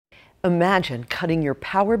Imagine cutting your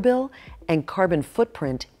power bill and carbon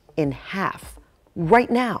footprint in half right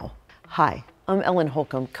now. Hi, I'm Ellen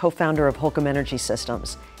Holcomb, co-founder of Holcomb Energy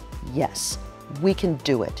Systems. Yes, we can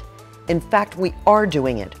do it. In fact, we are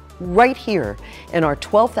doing it right here in our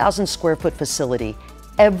 12,000 square foot facility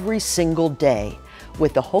every single day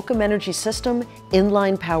with the Holcomb Energy System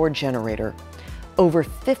inline power generator. Over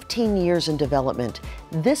 15 years in development,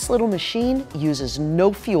 this little machine uses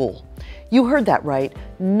no fuel. You heard that right,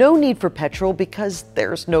 no need for petrol because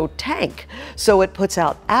there's no tank. So it puts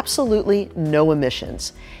out absolutely no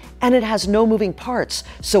emissions. And it has no moving parts,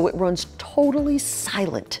 so it runs totally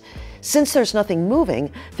silent. Since there's nothing moving,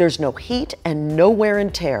 there's no heat and no wear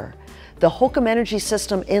and tear. The Holcomb Energy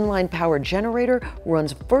System inline power generator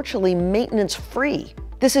runs virtually maintenance-free.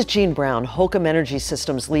 This is Gene Brown, Holcomb Energy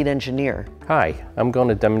Systems lead engineer. Hi, I'm going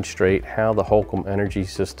to demonstrate how the Holcomb Energy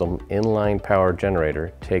System inline power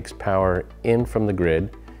generator takes power in from the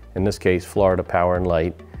grid, in this case Florida Power and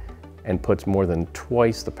Light, and puts more than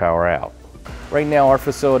twice the power out. Right now our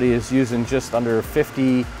facility is using just under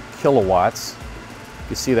 50 kilowatts.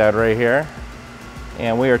 You see that right here?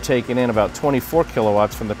 And we are taking in about 24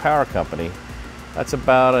 kilowatts from the power company. That's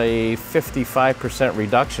about a 55%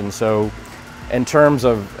 reduction. So in terms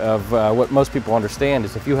of what most people understand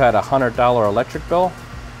is if you had a $100 electric bill,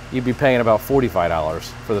 you'd be paying about $45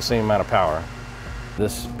 for the same amount of power.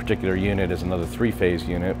 This particular unit is another three-phase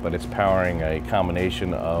unit, but it's powering a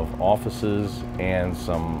combination of offices and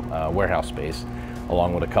some warehouse space,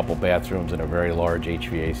 along with a couple bathrooms and a very large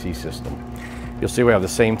HVAC system. You'll see we have the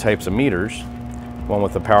same types of meters, one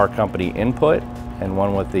with the power company input and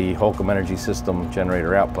one with the Holcomb Energy System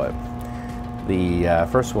generator output. The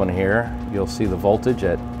first one here, you'll see the voltage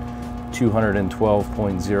at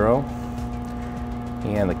 212.0,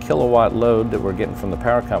 and the kilowatt load that we're getting from the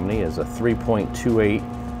power company is a 3.28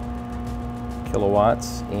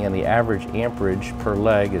 kilowatts, and the average amperage per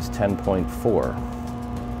leg is 10.4.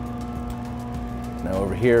 Now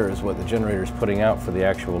over here is what the generator is putting out for the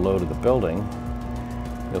actual load of the building.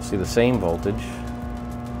 You'll see the same voltage,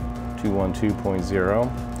 212.0.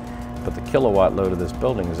 but the kilowatt load of this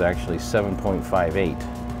building is actually 7.58,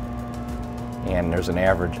 and there's an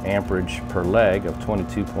average amperage per leg of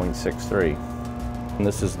 22.63. And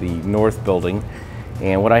this is the north building,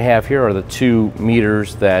 and what I have here are the two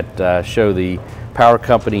meters that show the power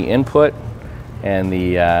company input and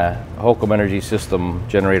the Holcomb Energy System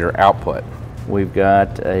generator output. We've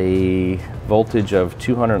got a voltage of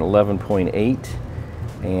 211.8,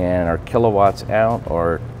 and our kilowatts out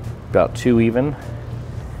are about 2 even.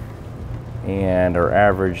 And our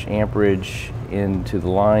average amperage into the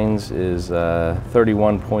lines is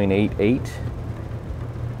 31.88.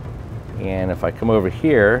 And if I come over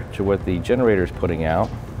here to what the generator is putting out,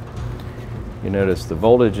 you notice the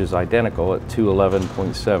voltage is identical at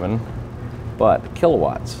 211.7, but the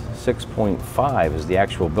kilowatts, 6.5 is the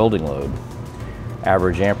actual building load.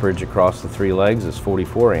 Average amperage across the three legs is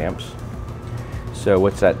 44 amps. So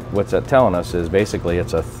what's that telling us is basically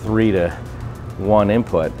it's a 3-to-1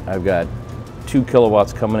 input. I've got 2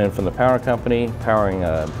 kilowatts coming in from the power company, powering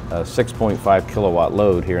a 6.5 kilowatt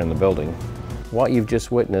load here in the building. What you've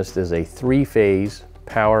just witnessed is a three-phase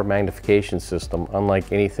power magnification system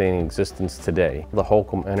unlike anything in existence today. The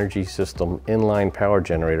Holcomb Energy System inline power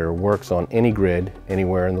generator works on any grid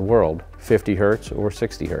anywhere in the world, 50 hertz or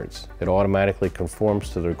 60 hertz. It automatically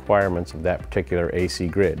conforms to the requirements of that particular AC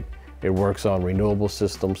grid. It works on renewable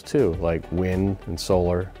systems too, like wind and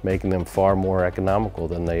solar, making them far more economical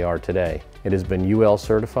than they are today. It has been UL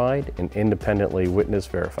certified and independently witness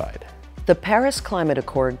verified. The Paris Climate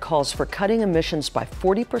Accord calls for cutting emissions by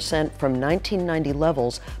 40% from 1990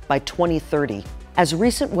 levels by 2030. As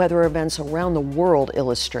recent weather events around the world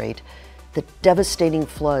illustrate, the devastating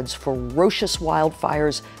floods, ferocious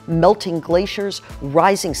wildfires, melting glaciers,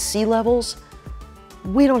 rising sea levels,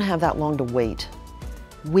 we don't have that long to wait.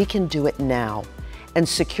 We can do it now and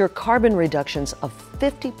secure carbon reductions of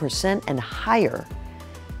 50% and higher.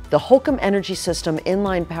 The Holcomb Energy System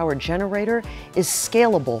inline power generator is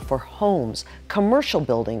scalable for homes, commercial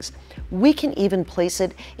buildings. We can even place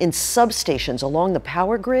it in substations along the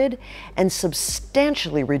power grid and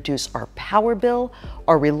substantially reduce our power bill,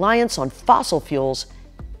 our reliance on fossil fuels,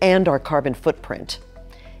 and our carbon footprint.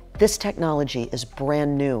 This technology is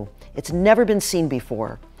brand new. It's never been seen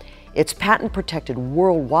before. It's patent protected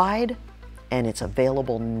worldwide, and it's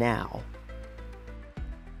available now.